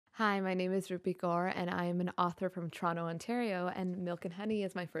Hi, my name is Rupi Kaur, and I am an author from Toronto, Ontario, and Milk and Honey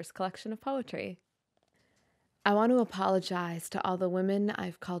is my first collection of poetry. I want to apologize to all the women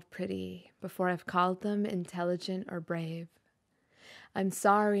I've called pretty before I've called them intelligent or brave. I'm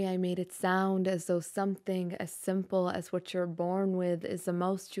sorry I made it sound as though something as simple as what you're born with is the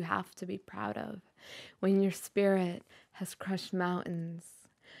most you have to be proud of, when your spirit has crushed mountains.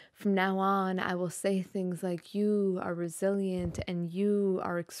 From now on, I will say things like, you are resilient and you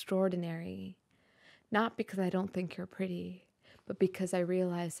are extraordinary. Not because I don't think you're pretty, but because I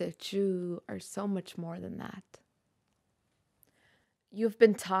realize that you are so much more than that. You've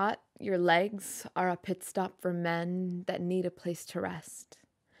been taught your legs are a pit stop for men that need a place to rest.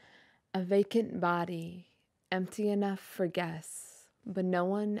 A vacant body, empty enough for guests, but no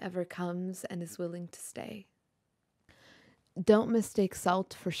one ever comes and is willing to stay. Don't mistake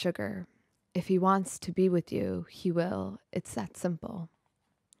salt for sugar. If he wants to be with you, he will. It's that simple.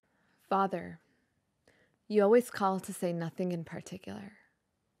 Father, you always call to say nothing in particular.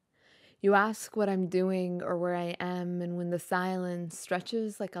 You ask what I'm doing or where I am, and when the silence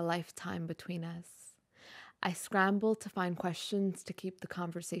stretches like a lifetime between us, I scramble to find questions to keep the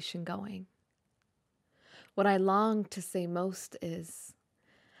conversation going. What I long to say most is,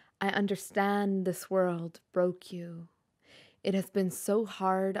 I understand this world broke you. It has been so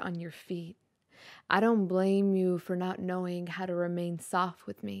hard on your feet. I don't blame you for not knowing how to remain soft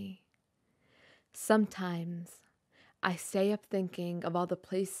with me. Sometimes I stay up thinking of all the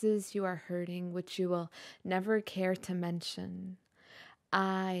places you are hurting, which you will never care to mention.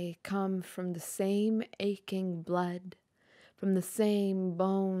 I come from the same aching blood, from the same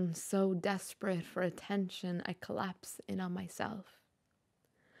bone so desperate for attention I collapse in on myself.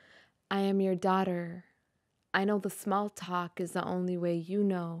 I am your daughter. I know the small talk is the only way you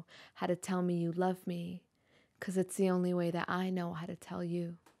know how to tell me you love me, 'cause it's the only way that I know how to tell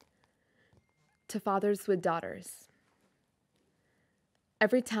you. To fathers with daughters.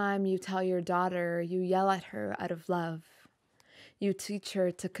 Every time you tell your daughter, you yell at her out of love. You teach her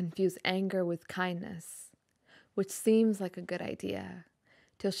to confuse anger with kindness, which seems like a good idea,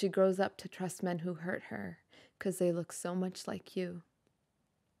 till she grows up to trust men who hurt her, 'cause they look so much like you.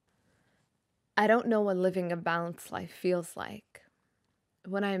 I don't know what living a balanced life feels like.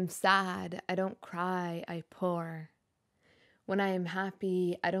 When I am sad, I don't cry, I pour. When I am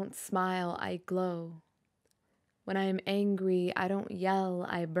happy, I don't smile, I glow. When I am angry, I don't yell,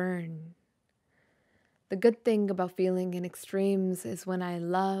 I burn. The good thing about feeling in extremes is when I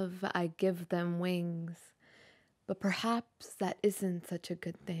love, I give them wings. But perhaps that isn't such a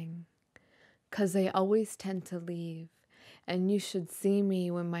good thing, 'cause they always tend to leave, and you should see me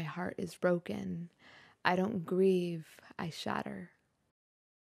when my heart is broken. I don't grieve, I shatter.